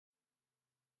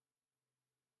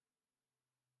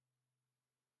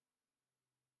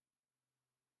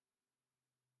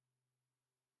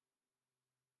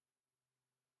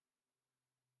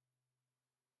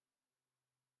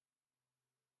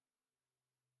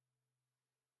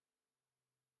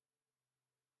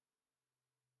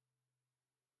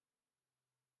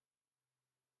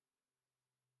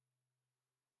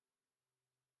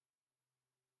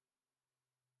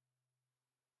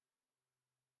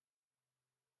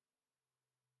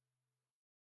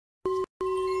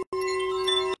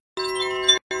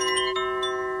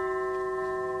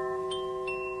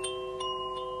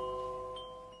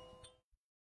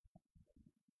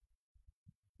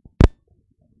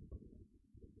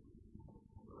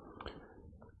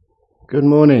Good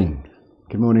morning.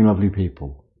 Good morning, lovely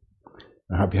people.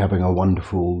 I hope you're having a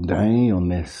wonderful day on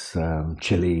this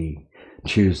chilly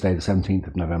Tuesday, the 17th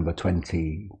of November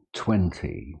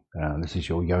 2020. This is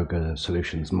your Yoga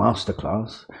Solutions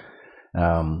Masterclass.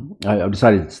 I've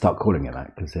decided to start calling it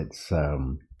that because it's,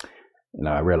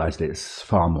 I realized it's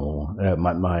far more,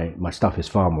 my stuff is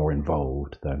far more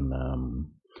involved than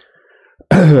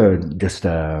just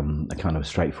a kind of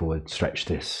straightforward stretch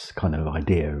this kind of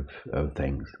idea of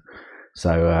things.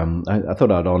 So I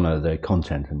thought I'd honour the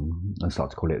content and start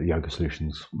to call it the Yoga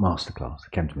Solutions Masterclass.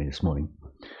 It came to me this morning.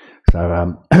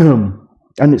 So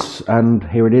and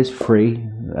here it is, free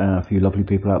for you lovely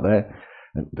people out there.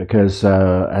 Because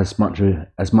as much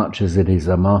as it is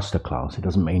a masterclass, it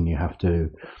doesn't mean you have to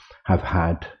have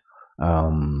had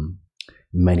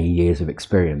many years of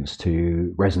experience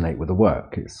to resonate with the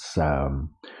work. It's some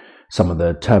of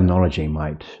the terminology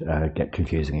might get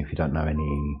confusing if you don't know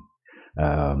any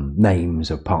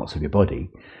names of parts of your body,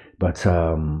 but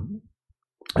the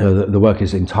work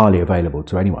is entirely available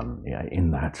to anyone.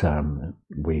 In that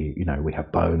we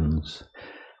have bones,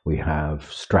 we have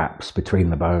straps between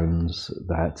the bones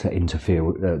that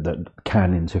that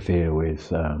can interfere with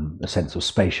a sense of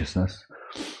spaciousness.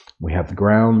 We have the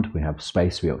ground, we have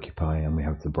space we occupy, and we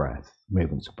have the breath,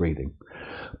 movements of breathing.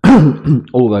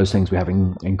 All those things we have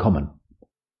in common,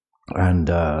 and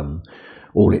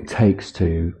all it takes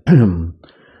to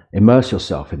immerse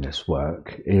yourself in this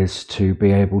work is to be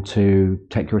able to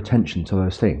take your attention to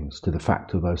those things, to the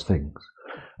fact of those things,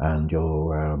 and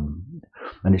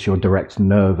it's your direct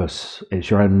it's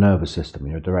your own nervous system,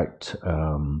 your direct,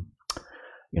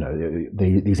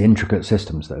 these intricate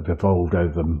systems that have evolved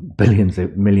over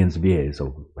millions of years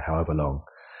or however long,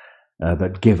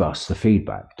 that give us the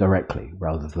feedback directly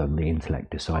rather than the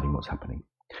intellect deciding what's happening.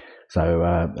 So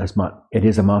it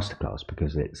is a masterclass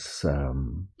because it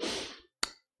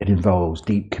involves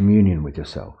deep communion with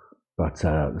yourself, but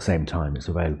at the same time, it's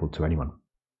available to anyone.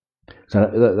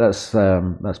 So that's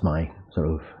my sort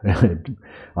of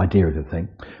idea of the thing.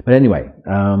 But anyway,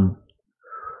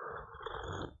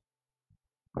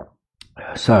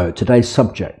 so today's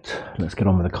subject. Let's get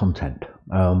on with the content.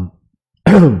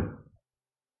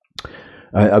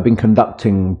 I've been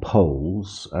conducting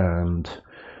polls, and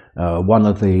one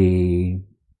of the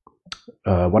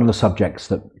subjects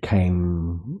that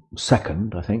came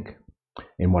second, I think,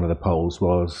 in one of the polls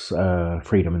was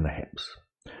freedom in the hips.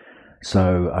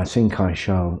 So I think I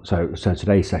shall. So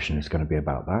today's session is going to be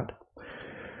about that.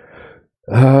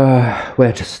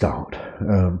 Where to start?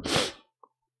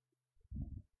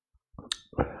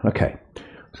 Okay,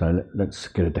 so let's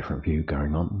get a different view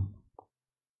going on.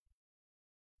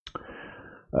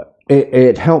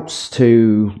 It helps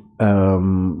to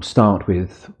start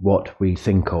with what we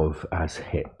think of as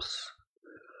hips.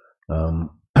 The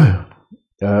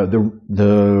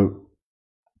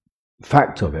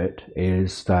fact of it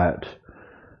is that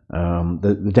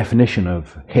the definition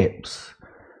of hips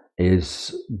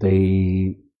is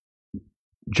the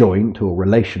joint or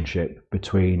relationship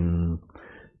between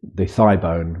the thigh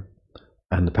bone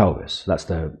and the pelvis. That's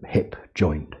the hip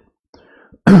joint.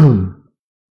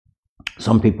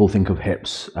 Some people think of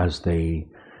hips as the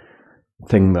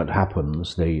thing that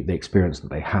happens, the experience that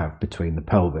they have between the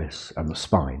pelvis and the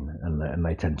spine, and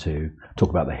they tend to talk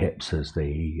about the hips as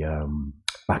the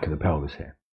back of the pelvis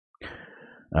here.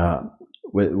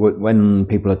 When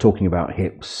people are talking about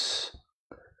hip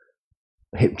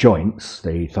joints,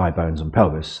 the thigh bones and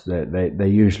pelvis, they're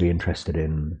usually interested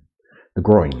in the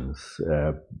groins,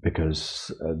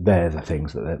 because they're the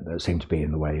things that seem to be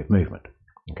in the way of movement.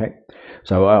 Okay,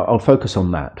 so I'll focus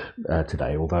on that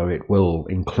today, although it will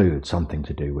include something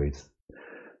to do with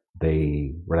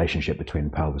the relationship between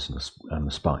the pelvis and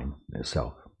the spine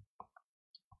itself.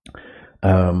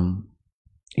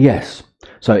 Yes,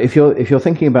 so if you're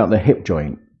thinking about the hip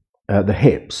joint, the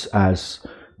hips as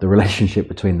the relationship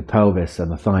between the pelvis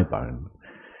and the thigh bone,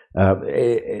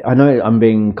 I know I'm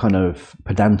being kind of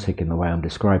pedantic in the way I'm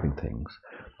describing things,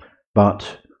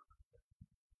 but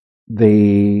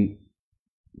the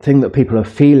thing that people are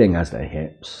feeling as their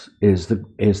hips is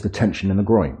the tension in the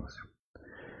groins,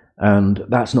 and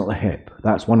that's not the hip.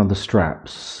 That's one of the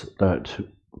straps that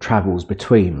travels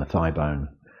between the thigh bone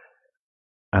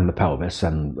and the pelvis,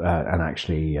 and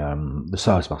actually the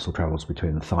psoas muscle travels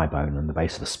between the thigh bone and the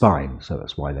base of the spine. So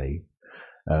that's why the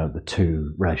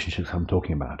two relationships I'm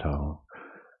talking about are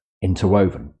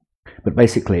interwoven. But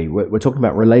basically, we're talking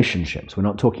about relationships. We're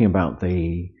not talking about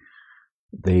the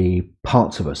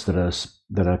parts of us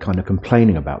that are kind of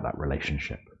complaining about that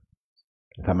relationship,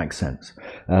 if that makes sense.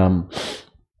 I'll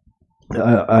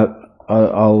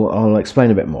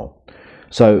explain a bit more.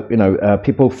 So,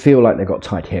 people feel like they've got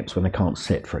tight hips when they can't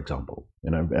sit, for example,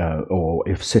 or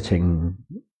if sitting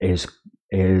is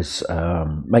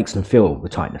makes them feel the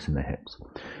tightness in their hips.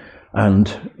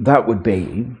 And that would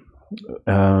be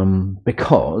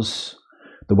because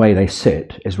the way they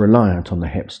sit is reliant on the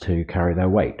hips to carry their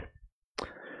weight.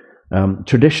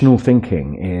 Traditional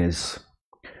thinking is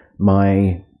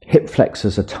my hip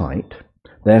flexors are tight,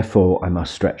 therefore I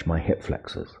must stretch my hip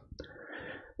flexors.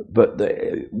 But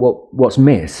what's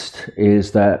missed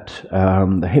is that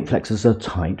the hip flexors are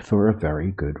tight for a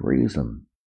very good reason.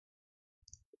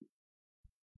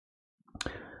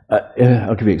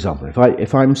 I'll give you an example.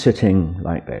 If I'm sitting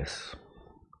like this,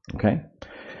 okay,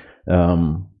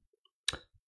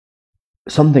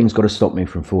 something's got to stop me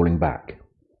from falling back,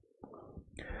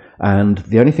 and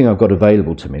the only thing I've got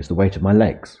available to me is the weight of my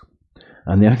legs,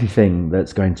 and the only thing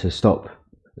that's going to stop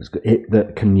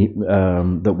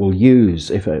that will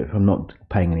use, if I'm not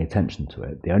paying any attention to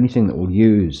it, the only thing that will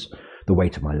use the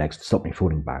weight of my legs to stop me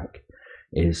falling back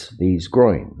is these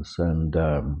groins. And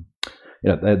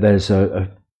there's a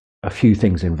few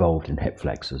things involved in hip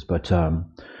flexors, but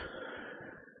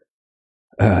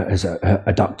as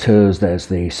adductors, there's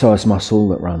the psoas muscle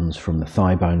that runs from the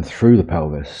thigh bone through the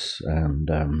pelvis and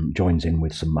joins in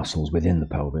with some muscles within the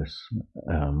pelvis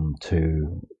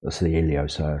that's the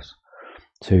iliopsoas,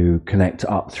 to connect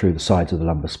up through the sides of the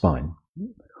lumbar spine.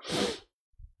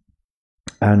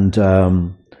 And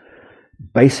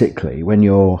basically, when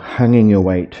you're hanging your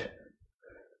weight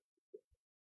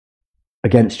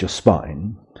against your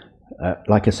spine,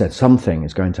 like I said, something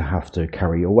is going to have to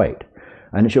carry your weight,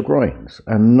 and it's your groins.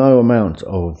 And no amount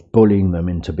of bullying them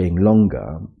into being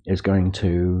longer is going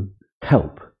to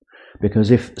help.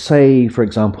 Because if, say, for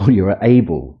example, you're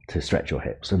able to stretch your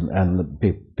hips, and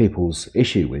the people's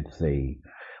issue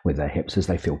with their hips is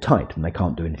they feel tight and they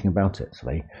can't do anything about it, so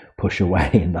they push away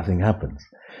and nothing happens,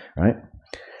 right?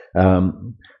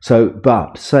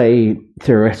 But say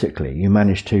theoretically you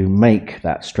manage to make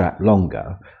that strap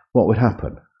longer, what would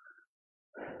happen?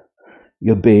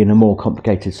 You'd be in a more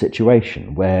complicated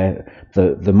situation where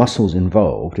the muscles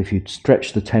involved, if you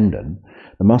stretch the tendon,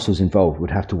 the muscles involved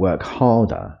would have to work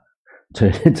harder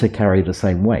to carry the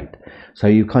same weight. So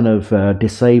you kind of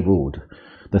disabled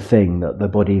the thing that the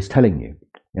body is telling you.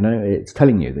 It's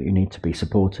telling you that you need to be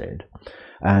supported,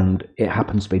 and it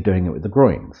happens to be doing it with the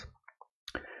groins.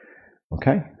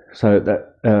 Okay, so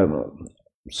that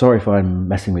sorry if I'm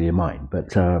messing with your mind,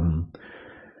 but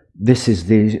this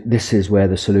is where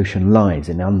the solution lies,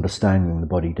 in understanding the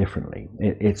body differently.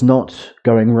 It's not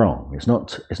going wrong. It's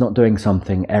not doing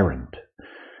something errant.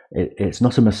 It's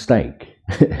not a mistake.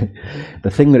 The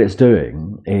thing that it's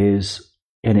doing is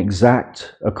in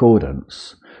exact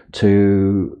accordance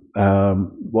to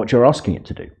what you're asking it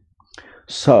to do.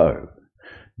 So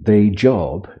the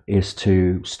job is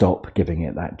to stop giving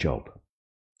it that job.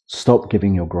 Stop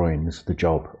giving your groins the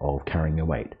job of carrying your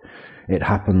weight. It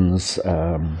happens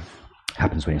when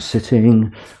you're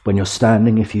sitting, when you're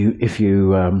standing. If you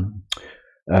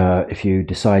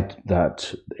decide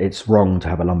that it's wrong to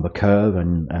have a lumbar curve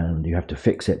and you have to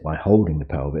fix it by holding the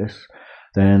pelvis,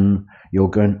 then you're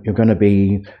going to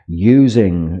be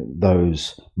using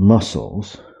those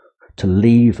muscles to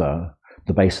lever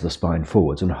the base of the spine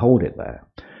forwards and hold it there.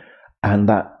 And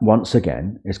that, once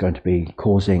again, is going to be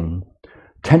causing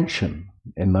tension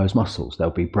in those muscles. They'll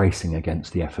be bracing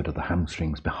against the effort of the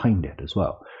hamstrings behind it as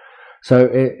well. So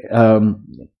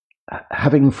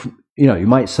you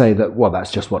might say that, well,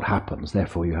 that's just what happens,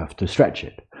 therefore you have to stretch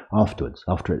it afterwards,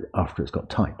 after it's got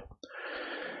tight.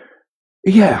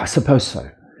 Yeah, I suppose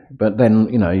so. But then,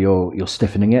 you're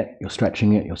stiffening it, you're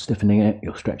stretching it, you're stiffening it,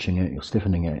 you're stretching it, you're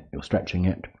stiffening it, you're stretching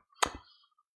it.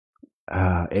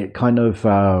 It kind of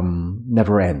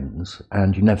never ends,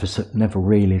 and you never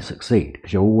really succeed,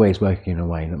 because you're always working in a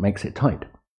way that makes it tight.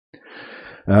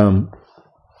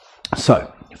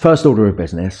 So, first order of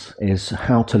business is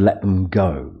how to let them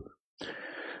go.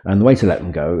 And the way to let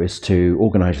them go is to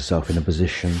organize yourself in a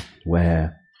position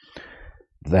where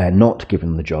they're not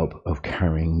given the job of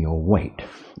carrying your weight.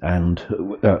 And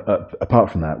apart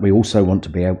from that, we also want to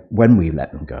be able, when we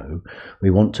let them go,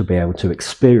 we want to be able to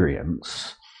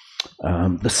experience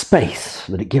the space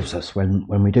that it gives us when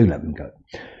we do let them go.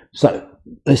 So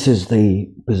this is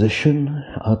the position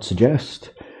I'd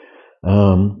suggest.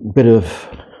 A bit of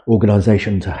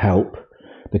organization to help,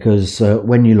 because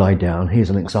when you lie down,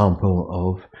 here's an example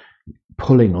of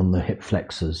pulling on the hip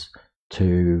flexors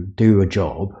to do a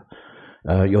job.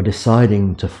 You're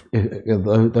deciding to,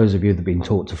 those of you that have been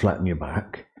taught to flatten your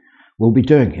back will be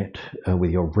doing it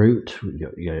with your root, with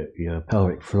your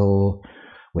pelvic floor,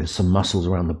 with some muscles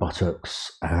around the buttocks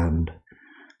and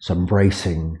some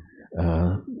bracing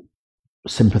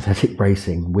sympathetic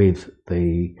bracing with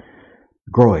the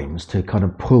groins to kind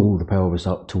of pull the pelvis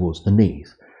up towards the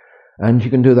knees. And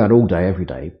you can do that all day, every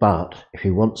day, but if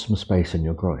you want some space in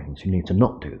your groins, you need to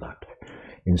not do that.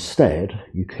 Instead,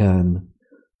 you can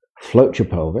float your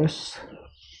pelvis,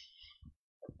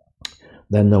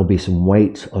 then there'll be some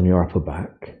weight on your upper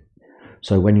back.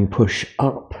 So when you push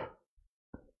up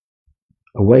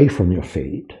away from your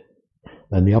feet,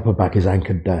 and the upper back is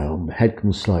anchored down, the head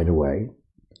can slide away,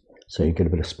 so you get a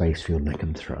bit of space for your neck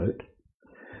and throat.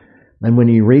 Then when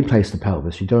you replace the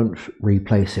pelvis, you don't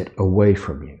replace it away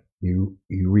from you.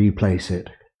 You replace it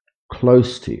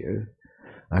close to you,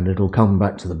 and it'll come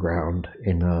back to the ground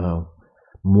in a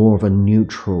more of a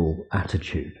neutral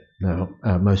attitude. Now,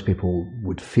 most people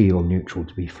would feel neutral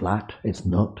to be flat. It's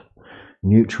not.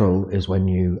 Neutral is when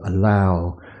you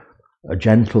allow a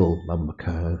gentle lumbar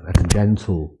curve and a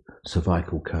gentle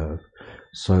cervical curve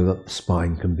so that the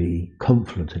spine can be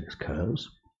confident in its curves.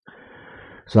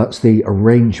 So that's the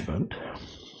arrangement.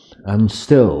 And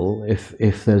still,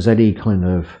 if there's any kind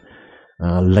of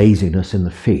laziness in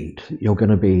the feet, you're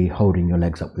going to be holding your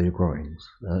legs up with your groins.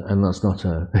 And that's not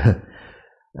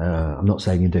I'm not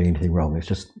saying you're doing anything wrong, it's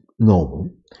just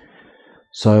normal.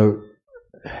 So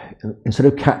instead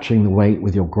of catching the weight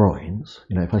with your groins,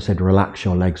 if I said relax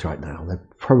your legs right now,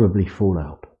 they'd probably fall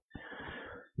out.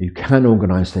 You can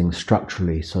organize things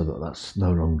structurally so that that's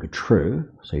no longer true,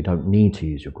 so you don't need to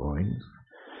use your groins.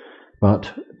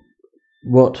 But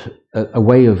a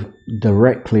way of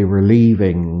directly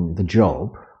relieving the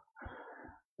job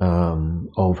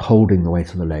of holding the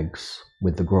weight of the legs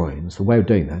with the groins, the way of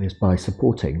doing that is by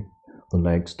supporting the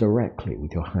legs directly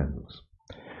with your hands.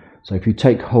 So if you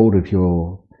take hold of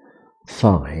your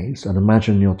thighs and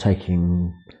imagine you're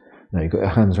taking, you've got your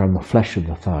hands around the flesh of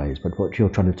the thighs, but what you're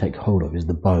trying to take hold of is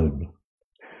the bone,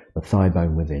 the thigh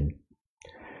bone within.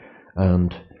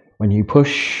 And when you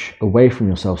push away from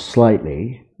yourself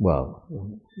slightly, well,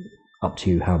 up to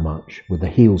you how much, with the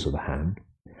heels of the hand,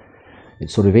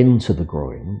 it's sort of into the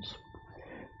groins,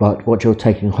 but what you're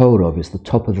taking hold of is the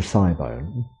top of the thigh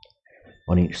bone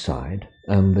on each side,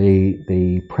 and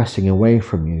the pressing away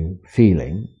from you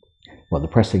feeling, the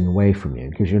pressing away from you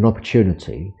gives you an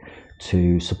opportunity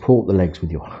to support the legs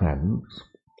with your hands,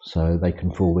 so they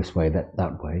can fall this way,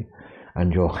 that way,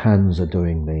 and your hands are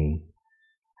doing the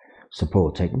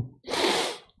supporting.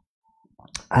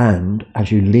 And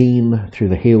as you lean through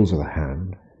the heels of the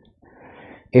hand,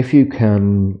 if you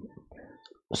can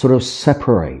sort of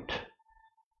separate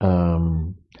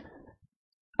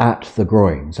at the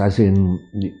groins, as in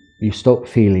you stop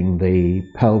feeling the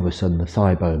pelvis and the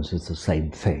thigh bones as the same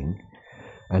thing,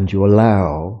 and you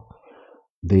allow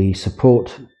the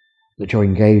support that you're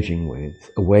engaging with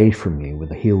away from you with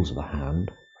the heels of the hand,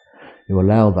 you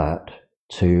allow that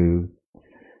to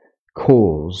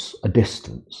cause a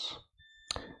distance.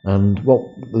 And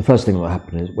the first thing that will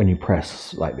happen is when you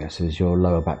press like this is your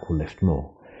lower back will lift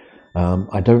more.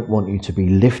 I don't want you to be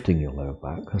lifting your lower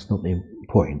back, that's not the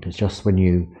point. It's just when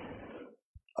you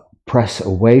press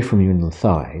away from you in the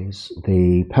thighs,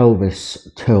 the pelvis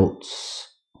tilts,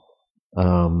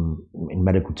 in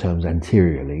medical terms,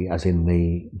 anteriorly, as in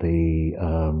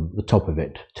the top of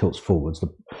it tilts forwards,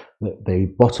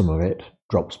 the bottom of it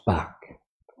drops back.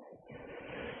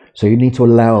 So you need to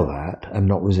allow that and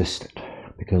not resist it,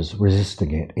 because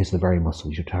resisting it is the very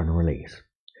muscles you're trying to release.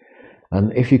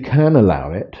 And if you can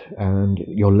allow it, and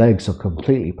your legs are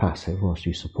completely passive whilst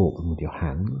you support them with your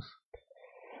hands,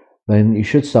 then you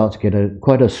should start to get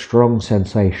quite a strong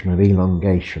sensation of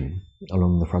elongation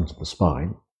along the front of the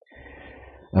spine.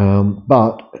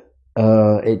 But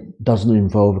it doesn't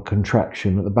involve a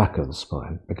contraction at the back of the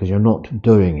spine, because you're not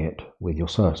doing it with your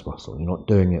psoas muscle. You're not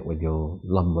doing it with your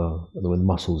lumbar, with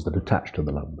muscles that attach to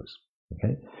the lumbars.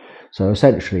 Okay, so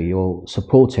essentially you're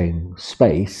supporting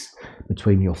space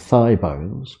between your thigh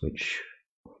bones, which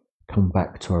come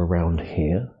back to around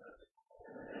here,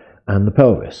 and the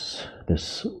pelvis,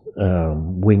 this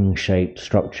wing-shaped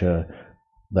structure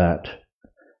that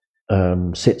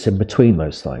sits in between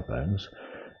those thigh bones.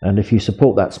 And if you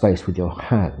support that space with your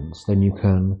hands, then you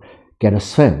can get a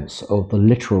sense of the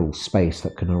literal space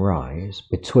that can arise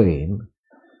between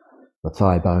the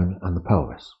thigh bone and the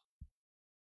pelvis.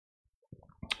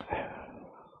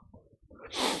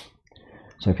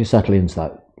 So if you settle into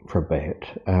that for a bit,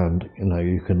 and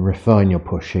you can refine your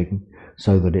pushing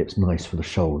so that it's nice for the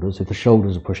shoulders. If the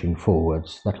shoulders are pushing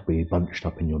forwards, that'll be bunched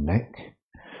up in your neck.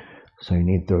 So you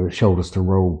need the shoulders to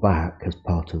roll back as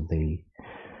part of the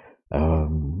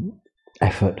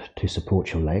effort to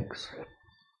support your legs.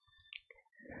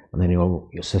 And then you'll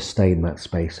sustain that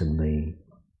space in the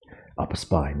upper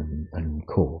spine and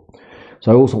core.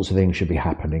 So all sorts of things should be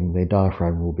happening. The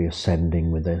diaphragm will be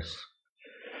ascending with this.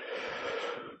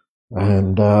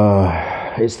 And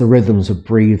it's the rhythms of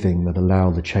breathing that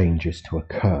allow the changes to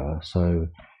occur. So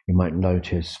you might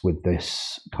notice with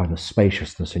this kind of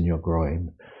spaciousness in your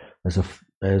groin,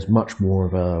 there's much more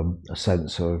of a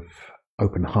sense of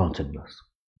open-heartedness,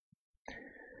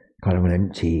 kind of an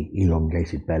empty,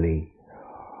 elongated belly,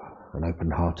 an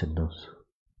open-heartedness,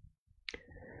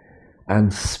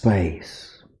 and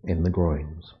space in the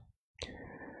groins.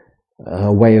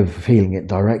 A way of feeling it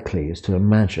directly is to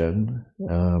imagine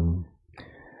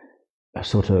a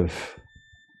sort of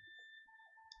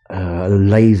a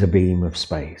laser beam of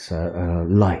space,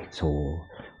 light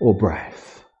or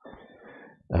breath,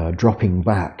 dropping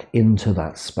back into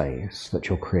that space that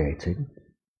you're creating,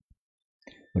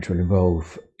 which will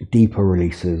involve deeper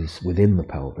releases within the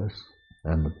pelvis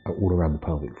and all around the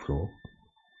pelvic floor.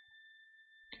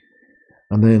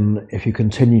 And then if you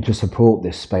continue to support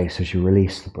this space as you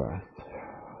release the breath,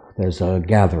 there's a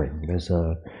gathering, there's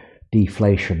a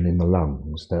deflation in the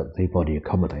lungs that the body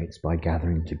accommodates by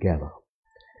gathering together.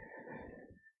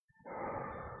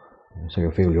 So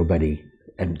you'll feel your belly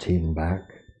emptying back.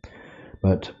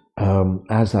 But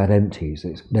as that empties,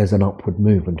 there's an upward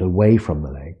movement away from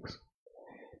the legs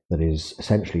that is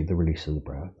essentially the release of the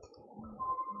breath.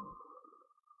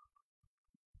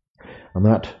 And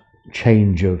that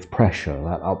change of pressure,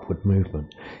 that upward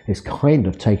movement, is kind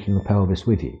of taking the pelvis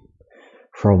with you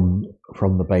from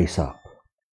the base up.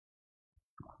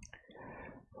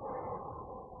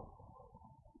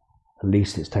 At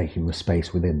least it's taking the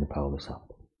space within the pelvis up.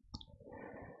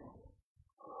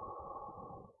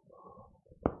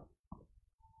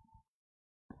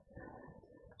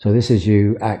 So this is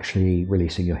you actually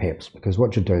releasing your hips, because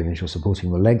what you're doing is you're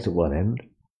supporting the legs at one end,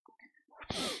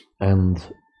 and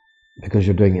because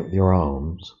you're doing it with your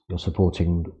arms, you're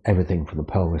supporting everything from the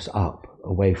pelvis up,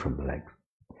 away from the legs.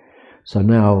 So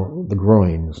now the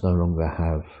groins no longer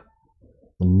have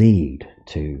the need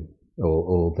to,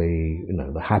 or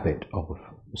the habit of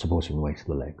supporting the weight of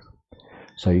the legs.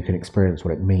 So you can experience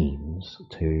what it means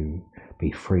to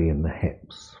be free in the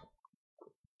hips.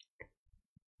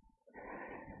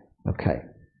 Okay,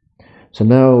 so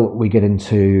now we get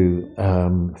into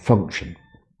function.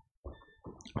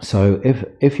 So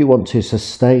if you want to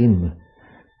sustain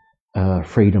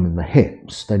freedom in the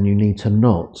hips, then you need to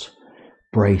not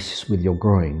brace with your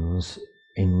groins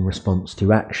in response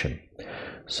to action.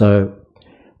 So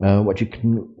what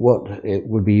it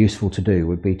would be useful to do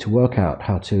would be to work out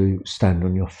how to stand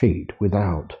on your feet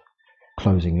without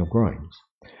closing your groins.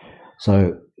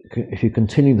 So if you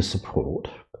continue the support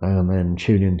and then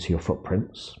tune into your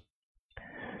footprints,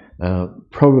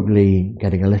 probably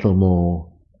getting a little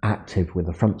more active with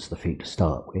the fronts of the feet to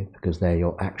start with, because they're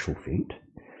your actual feet.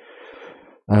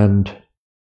 And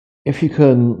if you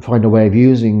can find a way of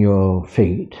using your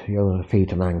feet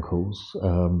and ankles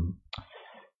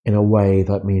in a way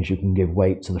that means you can give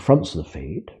weight to the fronts of the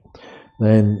feet,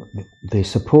 then the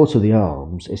support of the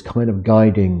arms is kind of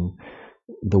guiding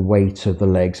the weight of the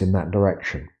legs in that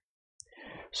direction.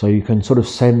 So you can sort of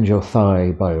send your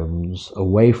thigh bones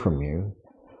away from you,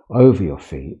 over your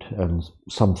feet, and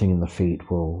something in the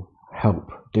feet will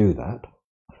help do that.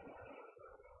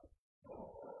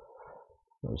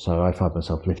 So I find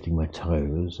myself lifting my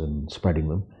toes and spreading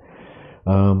them.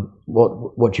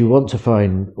 What you want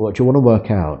to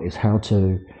work out is how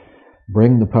to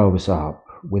bring the pelvis up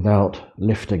without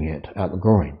lifting it at the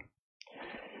groin.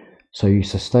 So you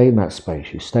sustain that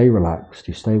space, you stay relaxed,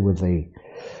 you stay with the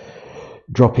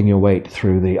dropping your weight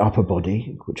through the upper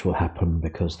body, which will happen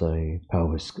because the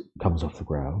pelvis comes off the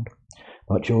ground,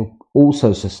 but you're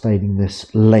also sustaining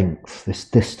this length, this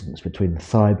distance between the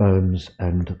thigh bones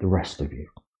and the rest of you.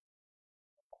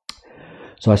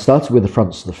 So I started with the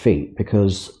fronts of the feet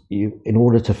because in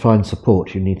order to find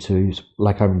support, you need to,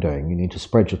 like I'm doing, you need to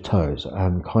spread your toes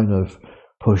and kind of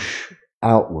push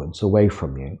outwards away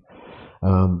from you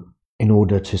in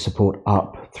order to support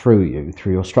up through you,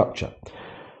 through your structure.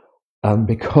 And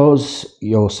because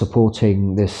you're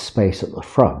supporting this space at the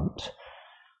front,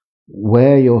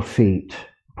 where your feet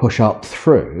push up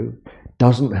through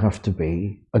doesn't have to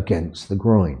be against the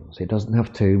groins. It doesn't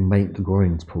have to make the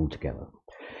groins pull together.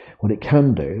 What it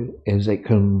can do is if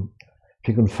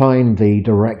you can find the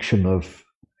direction of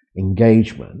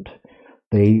engagement,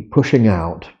 the pushing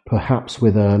out, perhaps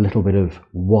with a little bit of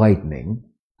widening,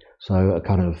 so a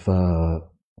kind of a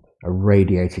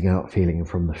radiating out feeling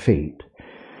from the feet,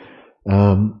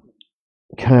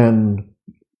 can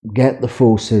get the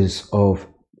forces of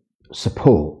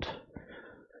support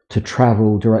to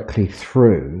travel directly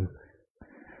through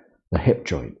the hip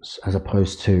joints as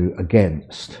opposed to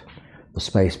against the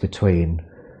space between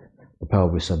the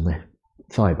pelvis and the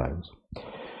thigh bones.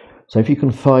 So if you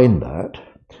can find that,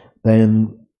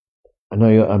 then I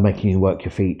know I'm making you work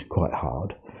your feet quite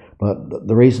hard, but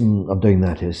the reason I'm doing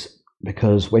that is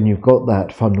because when you've got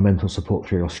that fundamental support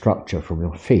through your structure from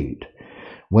your feet,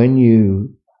 when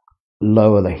you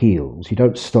lower the heels, you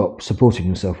don't stop supporting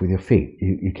yourself with your feet.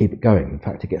 You keep it going. In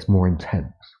fact, it gets more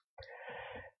intense.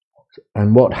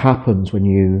 And what happens when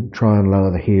you try and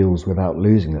lower the heels without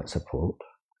losing that support,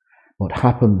 what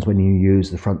happens when you use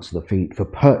the fronts of the feet for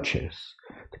purchase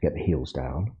to get the heels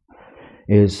down,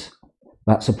 is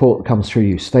that support that comes through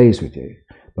you stays with you,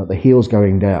 but the heels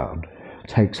going down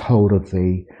takes hold of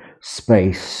the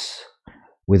space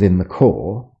within the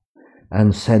core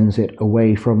and sends it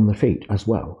away from the feet as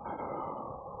well.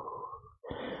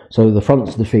 So the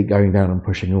fronts of the feet going down and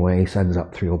pushing away sends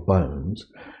up through your bones,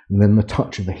 and then the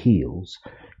touch of the heels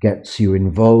gets you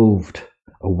involved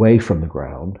away from the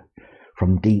ground,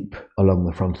 from deep along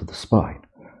the front of the spine.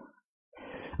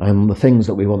 And the things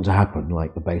that we want to happen,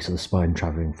 like the base of the spine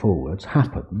travelling forwards,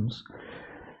 happens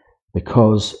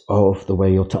because of the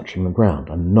way you're touching the ground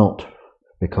and not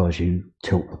because you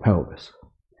tilt the pelvis.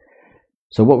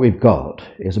 So what we've got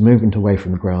is a movement away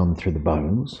from the ground through the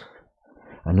bones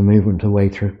and a movement away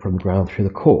from the ground through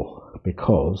the core,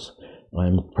 because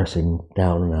I'm pressing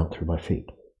down and out through my feet.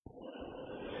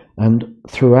 And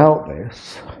throughout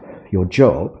this, your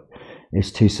job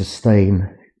is to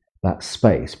sustain that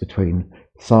space between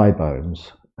thigh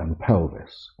bones and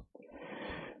pelvis.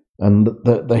 And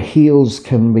the heels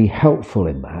can be helpful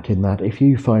in that if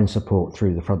you find support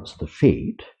through the fronts of the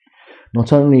feet,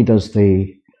 not only does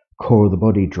the core of the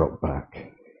body drop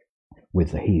back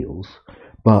with the heels,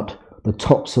 but the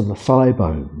tops of the thigh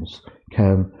bones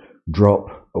can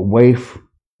drop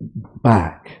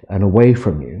back and away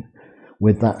from you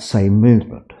with that same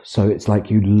movement. So it's like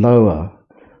you lower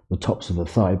the tops of the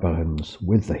thigh bones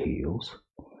with the heels,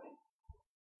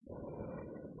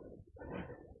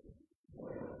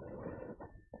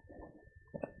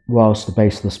 whilst the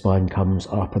base of the spine comes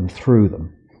up and through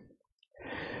them.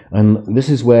 And this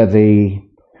is where the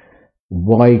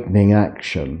widening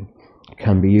action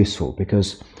can be useful,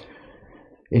 because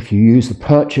if you use the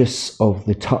purchase of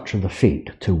the touch of the feet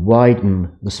to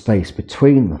widen the space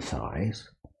between the thighs,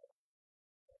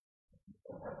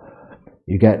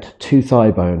 you get two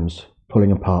thigh bones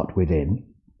pulling apart within,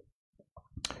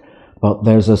 but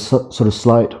there's a sort of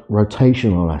slight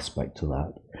rotational aspect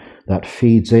to that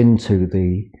feeds into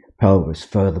the pelvis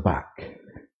further back.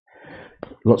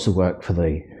 Lots of work for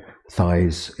the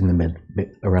thighs in the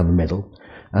around the middle,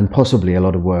 and possibly a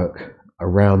lot of work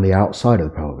around the outside of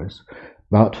the pelvis.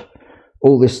 But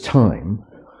all this time,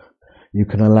 you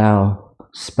can allow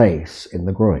space in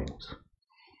the groins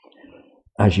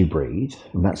as you breathe,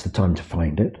 and that's the time to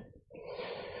find it.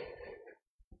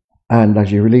 And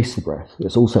as you release the breath,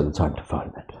 it's also the time to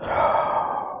find it.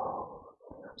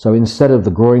 So instead of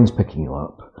the groins picking you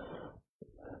up,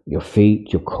 your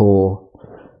feet, your core,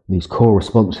 these core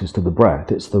responses to the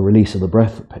breath, it's the release of the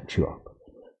breath that picks you up.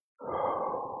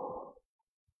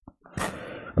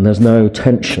 And there's no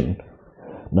tension,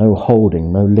 no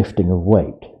holding, no lifting of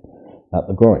weight at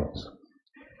the groins.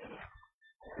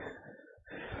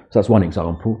 So that's one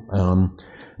example. I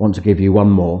want to give you one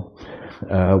more.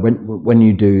 When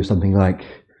you do something like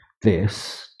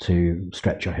this to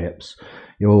stretch your hips,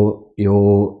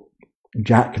 you're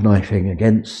jackknifing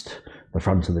against the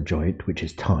front of the joint, which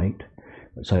is tight,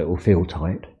 so it will feel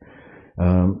tight.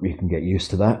 You can get used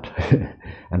to that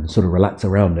and sort of relax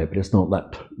around it, but it's not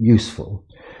that useful.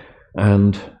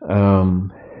 And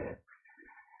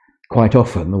quite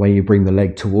often, the way you bring the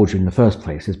leg towards you in the first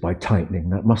place is by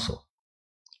tightening that muscle.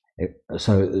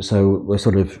 So we're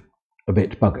sort of a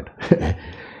bit buggered.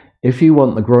 If you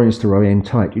want the groins to remain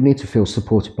tight, you need to feel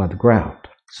supported by the ground.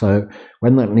 So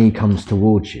when that knee comes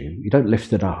towards you, you don't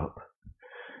lift it up.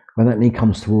 When that knee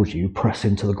comes towards you, you press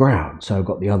into the ground. So I've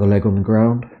got the other leg on the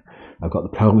ground, I've got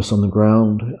the pelvis on the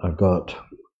ground, I've got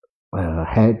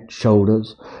head,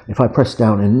 shoulders. If I press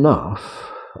down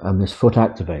enough and this foot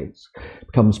activates, it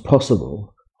becomes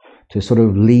possible to sort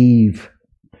of leave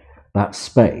that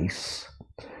space.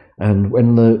 And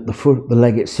when the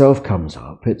leg itself comes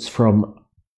up, it's from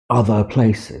other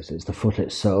places. It's the foot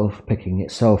itself picking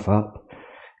itself up.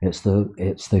 It's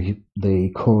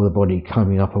the core of the body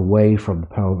coming up away from the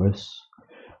pelvis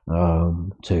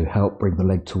to help bring the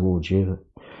leg towards you.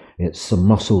 It's some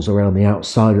muscles around the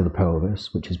outside of the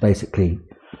pelvis, which is basically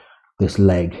this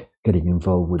leg getting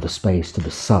involved with the space to the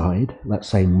side, that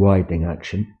same widening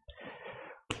action.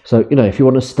 So, if you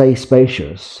want to stay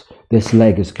spacious, this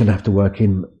leg is going to have to work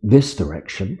in this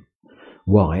direction,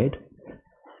 wide,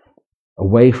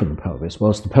 away from the pelvis,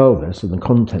 whilst the pelvis and the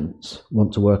contents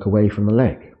want to work away from the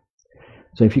leg.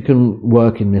 So if you can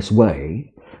work in this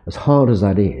way, as hard as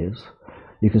that is,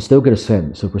 you can still get a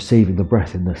sense of receiving the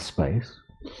breath in this space.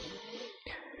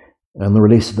 And the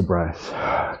release of the breath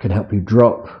can help you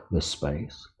drop this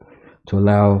space to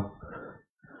allow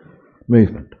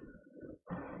movement.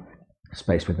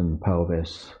 Space within the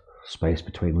pelvis, space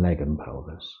between leg and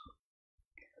pelvis.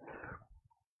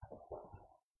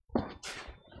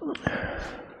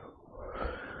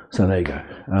 So there you go.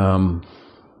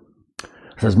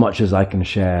 It's as much as I can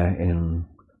share in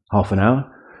half an hour.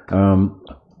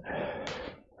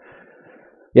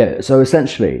 Yeah, so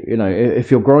essentially, if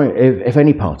you're growing, if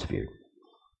any part of you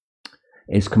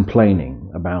is complaining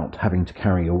about having to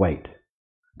carry your weight,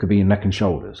 could be your neck and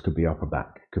shoulders, could be upper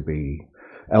back, could be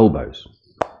elbows,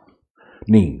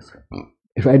 knees.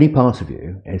 If any part of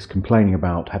you is complaining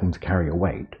about having to carry your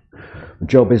weight, the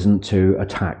job isn't to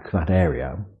attack that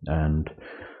area and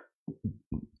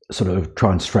sort of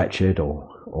try and stretch it or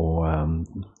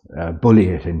bully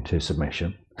it into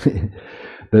submission.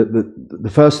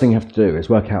 The first thing you have to do is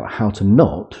work out how to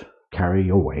not carry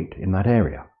your weight in that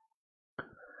area.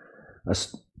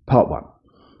 That's part one.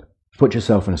 Put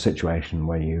yourself in a situation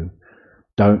where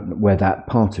where that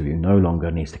part of you no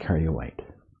longer needs to carry your weight.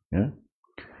 Yeah.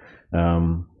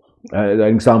 An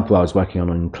example I was working on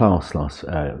in class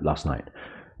last night.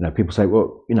 People say,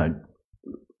 well,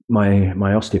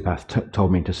 my osteopath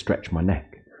told me to stretch my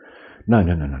neck. No.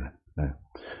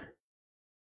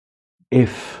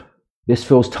 If this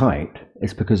feels tight,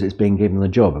 it's because it's being given the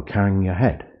job of carrying your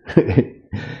head,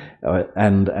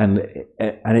 and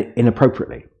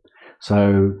inappropriately.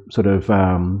 So, sort of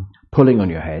pulling on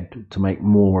your head to make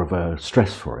more of a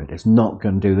stress for it is not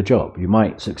going to do the job. You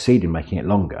might succeed in making it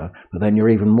longer, but then you're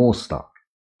even more stuck.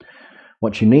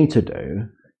 What you need to do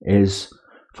is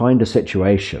find a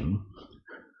situation.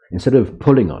 Instead of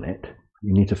pulling on it,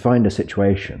 you need to find a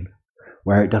situation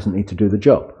where it doesn't need to do the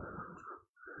job.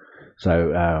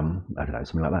 So, I don't know,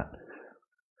 something like that.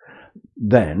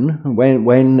 Then,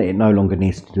 when it no longer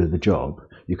needs to do the job,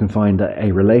 you can find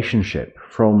a relationship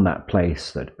from that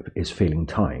place that is feeling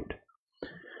tight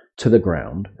to the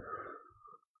ground,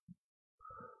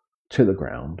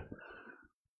 that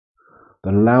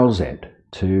allows it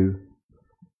to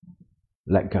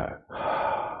let go.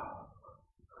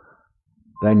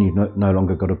 Then you've no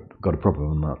longer got a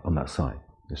problem on that side.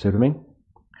 You see what I mean?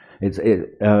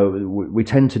 We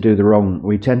tend to do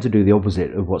the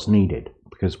opposite of what's needed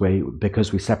because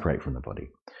we separate from the body.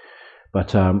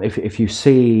 But if you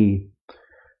see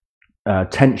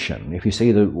tension, if you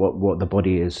see what the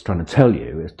body is trying to tell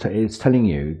you, it's telling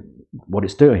you what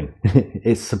it's doing.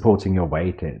 It's supporting your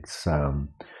weight. It's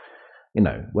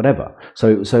whatever.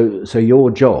 So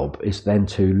your job is then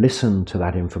to listen to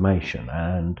that information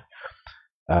and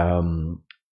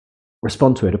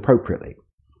respond to it appropriately.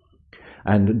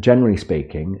 And generally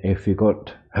speaking, if you've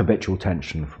got habitual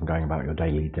tension from going about your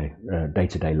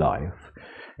day-to-day life,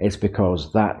 it's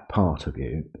because that part of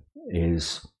you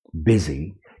is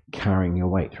busy carrying your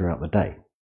weight throughout the day.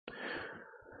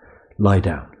 Lie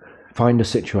down.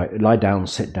 Lie down,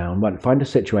 sit down, but find a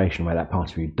situation where that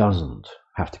part of you doesn't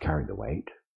have to carry the weight.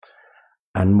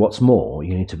 And what's more,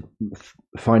 you need to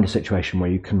find a situation where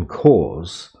you can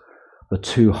cause the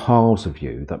two halves of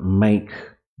you that make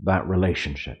that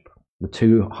relationship, the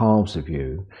two halves of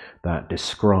you that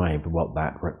describe what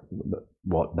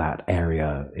that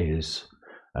area is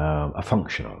a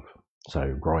function of.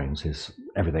 So groins is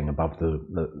everything above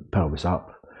the pelvis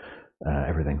up,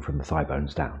 everything from the thigh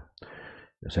bones down.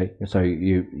 You see? So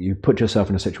you put yourself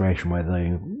in a situation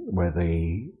where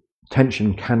the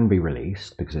tension can be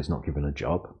released because it's not given a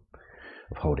job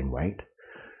of holding weight,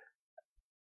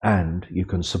 and you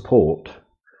can support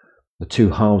the two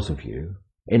halves of you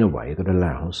in a way that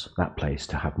allows that place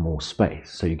to have more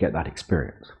space, so you get that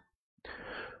experience.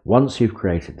 Once you've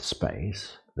created the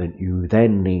space, then you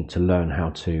need to learn how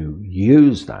to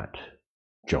use that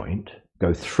joint,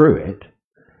 go through it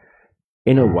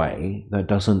in a way that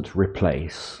doesn't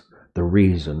replace the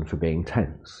reason for being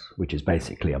tense, which is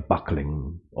basically a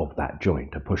buckling of that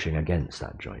joint, a pushing against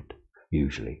that joint,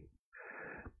 usually.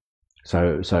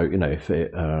 So if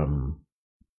it, I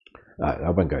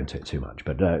won't go into it too much,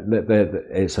 but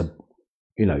it's a,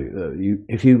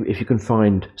 if you can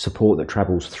find support that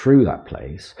travels through that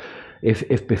place,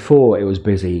 if before it was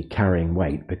busy carrying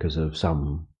weight because of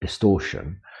some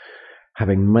distortion,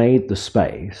 having made the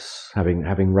space,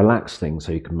 having relaxed things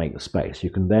so you can make the space,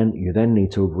 you then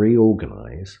need to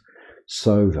reorganize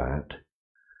so that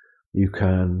you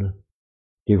can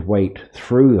give weight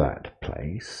through that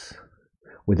place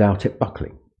without it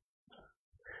buckling.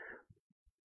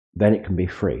 then it can be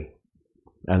free,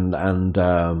 and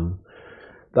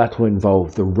that will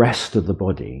involve the rest of the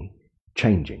body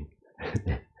changing.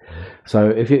 So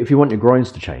if you want your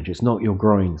groins to change, it's not your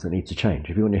groins that need to change.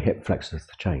 If you want your hip flexors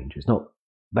to change, it's not,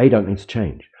 they don't need to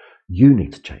change. You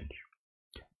need to change.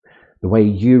 The way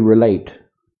you relate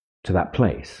to that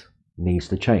place needs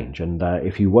to change. And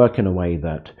if you work in a way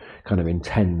that kind of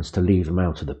intends to leave them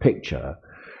out of the picture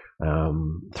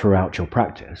throughout your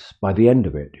practice, by the end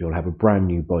of it, you'll have a brand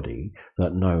new body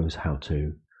that knows how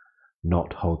to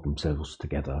not hold themselves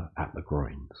together at the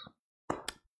groins.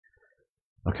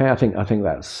 Okay, I think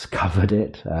that's covered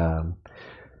it.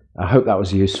 I hope that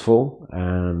was useful,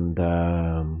 and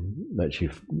that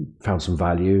you've found some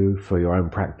value for your own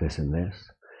practice in this.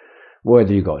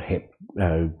 Whether you got hip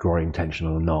groin tension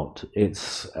or not,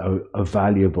 it's a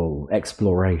valuable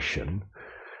exploration,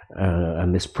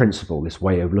 and this principle, this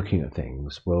way of looking at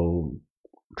things, will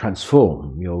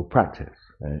transform your practice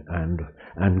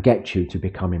and get you to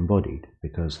become embodied,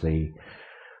 because the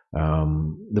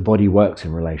body works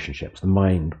in relationships. The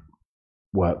mind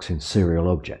works in serial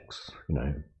objects,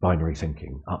 binary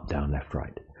thinking, up, down, left,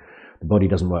 right. The body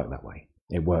doesn't work that way.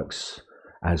 It works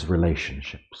as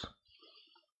relationships.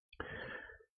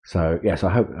 So yes,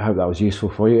 I hope that was useful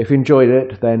for you. If you enjoyed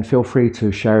it, then feel free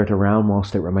to share it around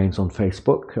whilst it remains on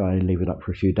Facebook. I leave it up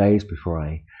for a few days before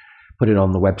I put it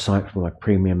on the website for my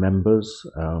premium members.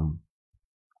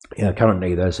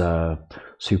 Currently there's a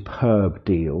superb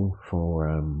deal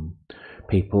for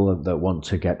people that want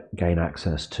to gain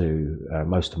access to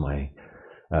most of my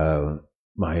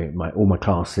all my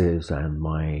classes and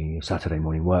my Saturday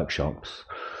morning workshops.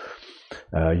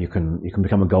 You can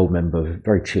become a gold member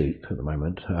very cheap at the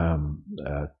moment,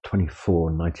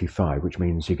 $24.95, which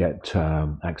means you get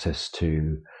access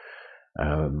to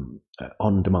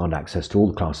on-demand access to all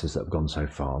the classes that have gone so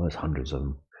far. There's hundreds of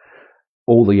them.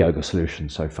 All the yoga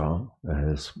solutions so far.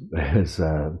 There's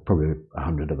probably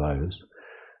 100 of those.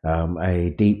 A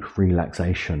deep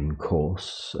relaxation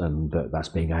course, and that's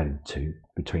being added to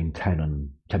between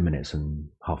 10 minutes and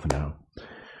half an hour.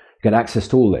 You get access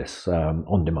to all this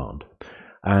on demand.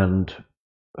 And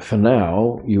for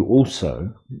now, you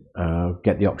also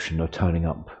get the option of turning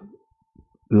up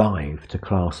live to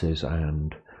classes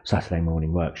and Saturday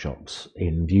morning workshops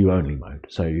in view-only mode.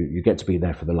 So you get to be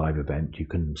there for the live event. You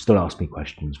can still ask me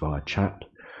questions via chat,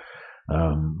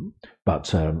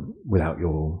 but without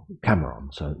your camera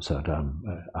on. So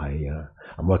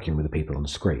I'm working with the people on the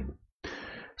screen.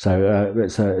 So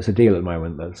it's a deal at the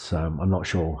moment that's I'm not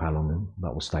sure how long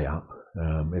that will stay up.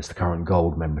 It's the current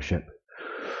gold membership.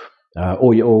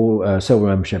 Or silver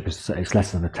membership is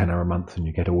less than £10 a month, and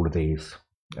you get all these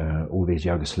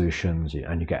yoga solutions,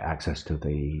 and you get access to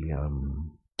the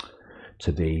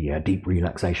deep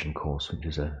relaxation course, which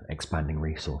is an expanding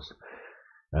resource.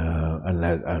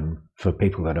 And for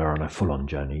people that are on a full-on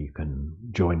journey, you can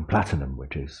join Platinum,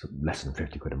 which is less than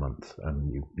 £50 a month,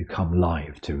 and you come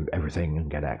live to everything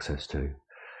and get access to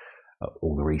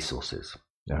all the resources.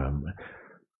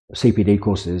 CPD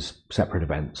courses, separate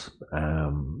events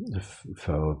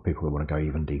for people who want to go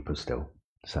even deeper still.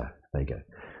 So there you go.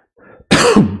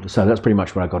 So that's pretty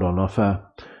much what I got on offer.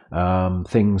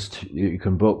 Things you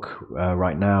can book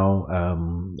right now.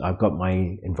 I've got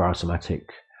my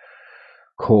Envirosomatic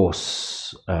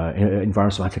course,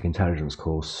 Envirosomatic Intelligence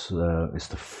course. It's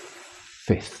the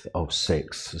 5th of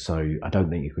 6, so I don't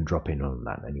think you can drop in on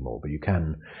that anymore, but you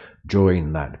can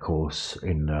join that course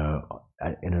in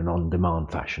an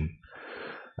on-demand fashion,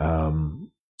 and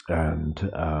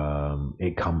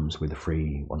it comes with a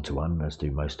free one-to-one, as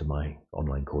do most of my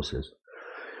online courses.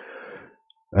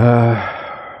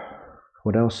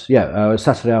 What else?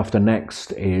 Saturday after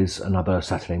next is another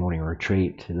Saturday morning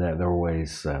retreat. They're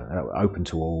always open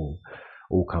to all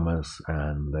comers,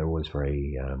 and they're always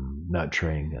very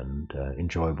nurturing and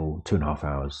enjoyable. 2.5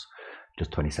 hours,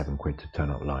 just 27 quid to turn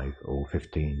up live, or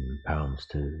 £15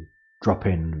 to drop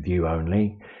in view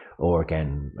only, or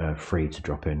again free to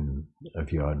drop in a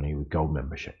view only with gold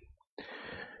membership.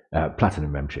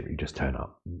 Platinum membership, you just turn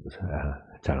up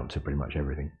to pretty much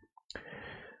everything.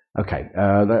 Okay,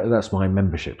 that's my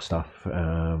membership stuff.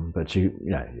 But you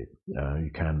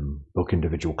can book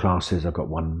individual classes. I've got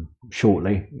one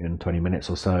shortly in 20 minutes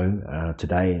or so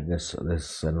today. There's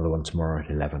another one tomorrow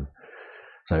at 11.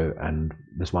 So, and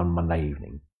there's one Monday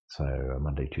evening. So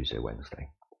Monday, Tuesday, Wednesday.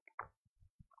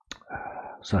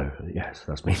 So yes,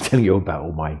 that's me telling you about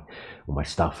all my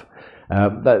stuff.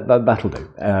 That'll do.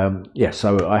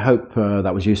 So I hope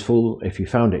that was useful. If you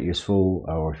found it useful,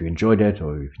 or if you enjoyed it,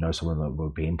 or if you know someone that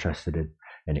would be interested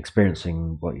in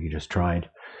experiencing what you just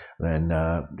tried, then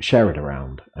share it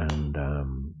around, and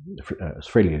as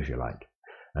freely as you like.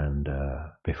 and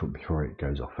before it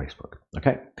goes off Facebook.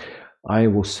 Okay, I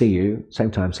will see you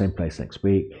same time, same place next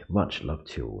week. Much love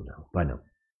to you all now. Bye now.